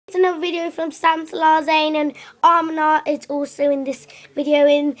another video from Sam Salazane, and Armana is also in this video.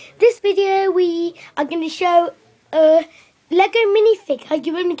 In this video, we are going to show a Lego minifigure.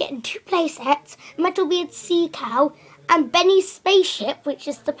 You're only getting 2 play sets: Metal Beard Sea Cow and Benny's Spaceship, which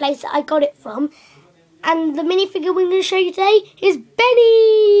is the place that I got it from. And the minifigure we're going to show you today is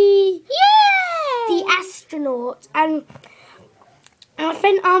Benny! Yay! The astronaut. And my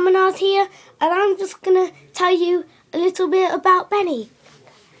friend Armana's here, and I'm just going to tell you a little bit about Benny.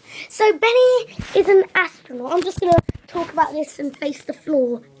 So Benny is an astronaut. I'm just going to talk about this and face the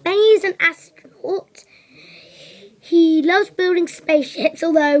floor. Benny is an astronaut. He loves building spaceships,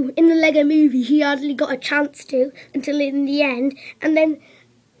 although in the Lego movie he hardly got a chance to until in the end. And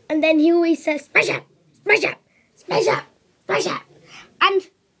then he always says, "Spaceship! Spaceship! Spaceship! Spaceship!" And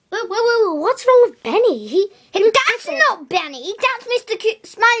whoa, what's wrong with Benny? That's not Benny. That's Mr.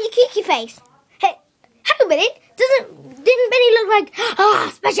 Smiley Kiki Face. Hey, hang on a minute. Didn't Benny look like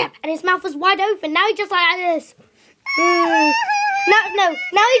spaceship? And his mouth was wide open. Now he just like this. No.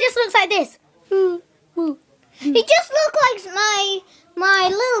 Now he just looks like this. He just looks like my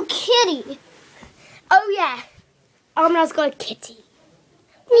little kitty. Oh yeah, Armana's got a kitty.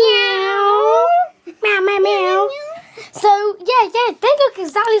 Meow. Meow, meow, meow. So, yeah, they look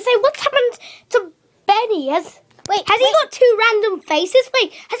exactly the same. What's happened to Benny? Has he got 2 random faces?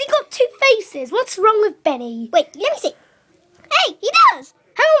 Wait, has he got 2 faces? What's wrong with Benny? Wait, let me see. Hey, he does.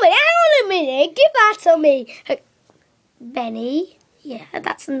 Hang on a minute. Give that to me. Benny? Yeah,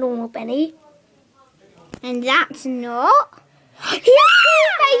 that's normal Benny. And that's not. He has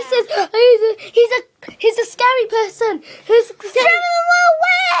 2 faces. He's a scary person. Throw him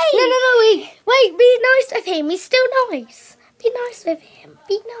away! No, wait, be nice with him. He's still nice. Be nice with him.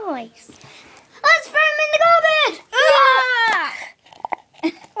 Be nice. Let's throw him in the garbage! Ah!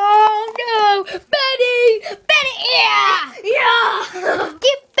 Oh no! Benny! Yeah!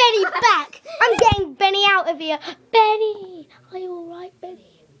 Give Benny back! I'm getting Benny out of here. Benny! Are you alright,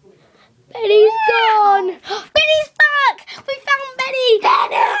 Benny? Benny's gone! Benny's back! We found Benny!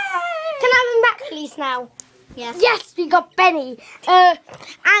 Benny! Can I have him back, please, now? Yes. Yes, we got Benny.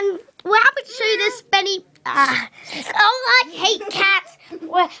 And we're happy to show you this Benny. Oh, I hate cats.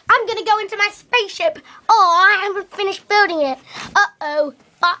 Well, I'm going to go into my spaceship. Oh, I haven't finished building it. Uh-oh.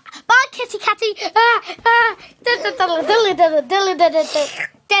 Bye, kitty catty.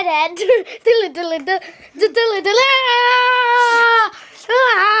 Dead end.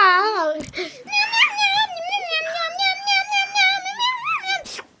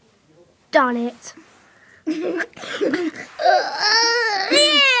 Darn it.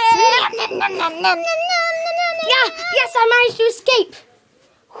 Yes, I managed to escape.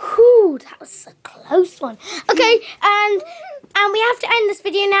 Whew, that was a close one. Okay, and we have to end this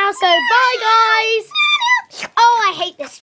video now, so bye guys. Oh, I hate this